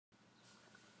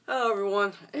Hello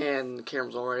everyone, and the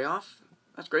camera's already off.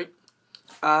 That's great.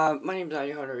 My name is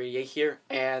Diecast here,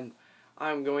 and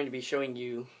I'm going to be showing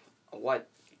you what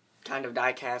kind of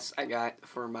diecast I got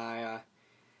for my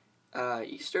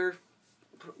Easter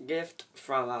gift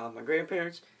from my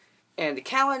grandparents. And the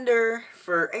calendar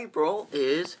for April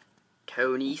is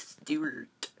Tony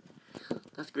Stewart.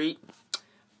 That's great.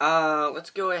 Let's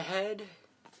go ahead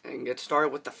and get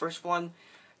started with the first one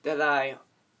that I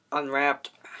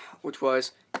unwrapped, which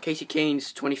was Kasey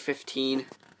Kahne's 2015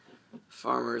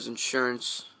 Farmers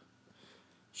Insurance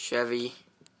Chevy.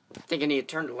 I think I need to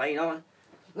turn the light on.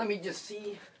 Let me just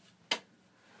see.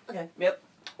 Okay, yep,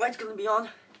 light's gonna be on.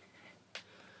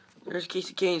 There's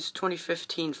Kasey Kahne's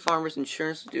 2015 Farmers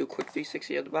Insurance. Do a quick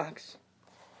 360 of the box.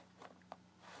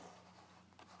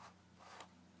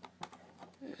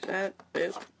 There's that.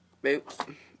 Boop,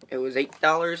 boop. It was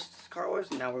 $8, this car was,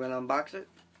 and now we're gonna unbox it.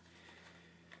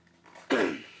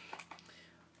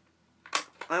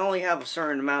 I only have a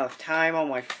certain amount of time on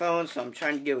my phone, so I'm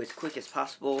trying to go as quick as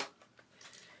possible.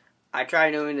 I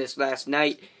tried doing this last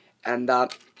night, and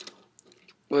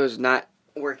was not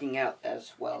working out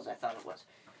as well as I thought it was.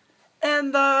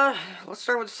 And let's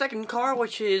start with the second car,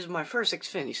 which is my first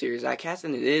Xfinity Series diecast,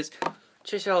 and it is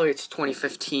Chase Elliott's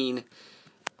 2015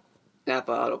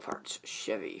 Napa Auto Parts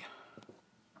Chevy.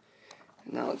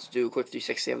 Now let's do a quick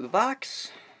 360 of the box.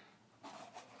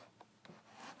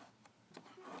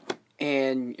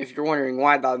 And if you're wondering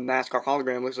why the NASCAR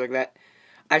hologram looks like that,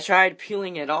 I tried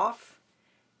peeling it off,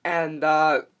 and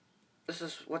this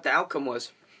is what the outcome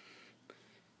was.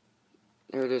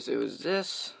 There it is. It was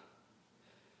this.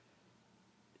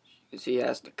 You can see it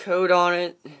has the code on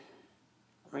it,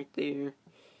 right there.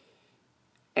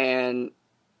 And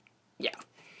yeah,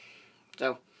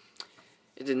 so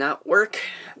it did not work,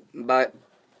 but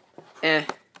hang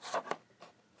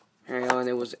on,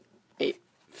 it was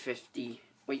 $8.50.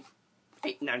 Wait.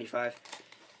 $8.95.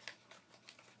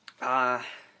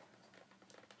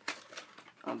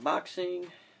 Unboxing.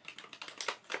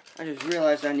 I just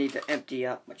realized I need to empty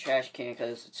out my trash can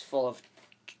because it's full of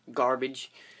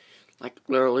garbage. Like,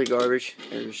 literally garbage.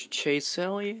 There's Chase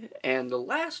Elliott. And the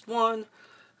last one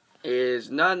is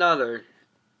none other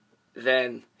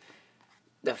than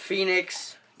the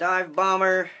Phoenix Dive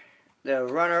Bomber, the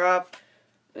runner-up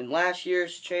in last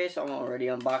year's Chase. I'm already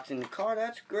unboxing the car.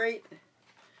 That's great.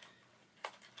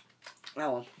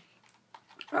 Oh,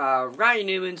 Ryan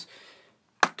Newman's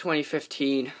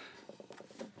 2015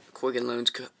 Quicken Loans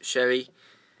Chevy.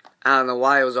 I don't know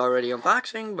why I was already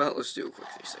unboxing, but let's do a quick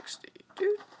 360.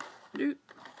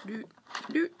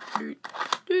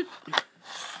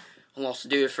 I'll also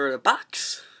do it for the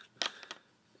box.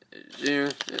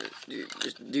 Just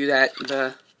do that.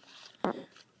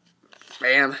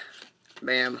 Bam,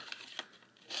 bam,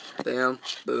 bam,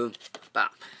 boom,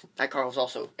 bop. That car was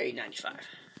also $8.95.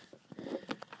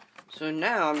 So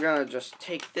now I'm gonna just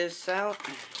take this out.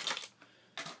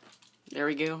 There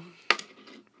we go.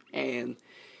 And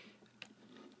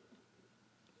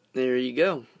there you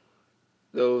go.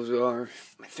 Those are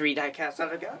my 3 diecasts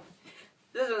that I got.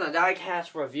 This isn't a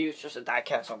diecast review, it's just a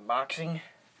diecast unboxing.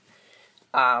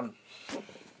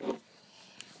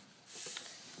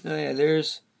 So yeah,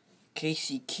 there's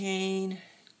Kasey Kahne,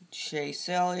 Chase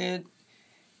Elliott,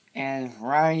 and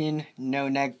Ryan No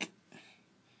Neck,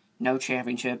 No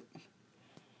Championship,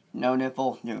 No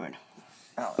Nipple Newman.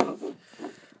 I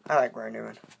like Ryan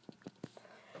Newman.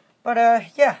 But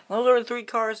yeah, those are the 3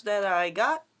 cars that I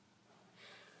got.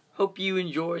 Hope you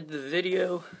enjoyed the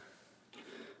video.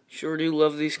 Sure do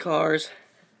love these cars.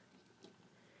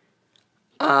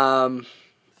 Sorry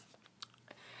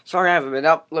I haven't been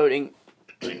uploading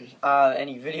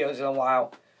any videos in a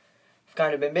while. I've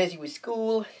kind of been busy with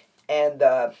school, and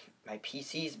my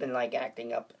PC's been like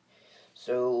acting up.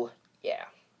 So yeah.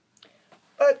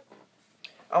 But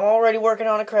I'm already working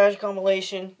on a crash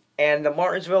compilation, and the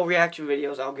Martinsville reaction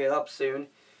videos I'll get up soon.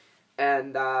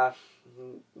 And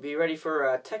be ready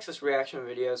for Texas reaction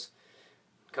videos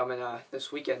coming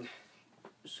this weekend.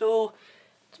 So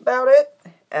that's about it,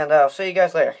 and I'll see you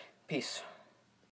guys later. Peace.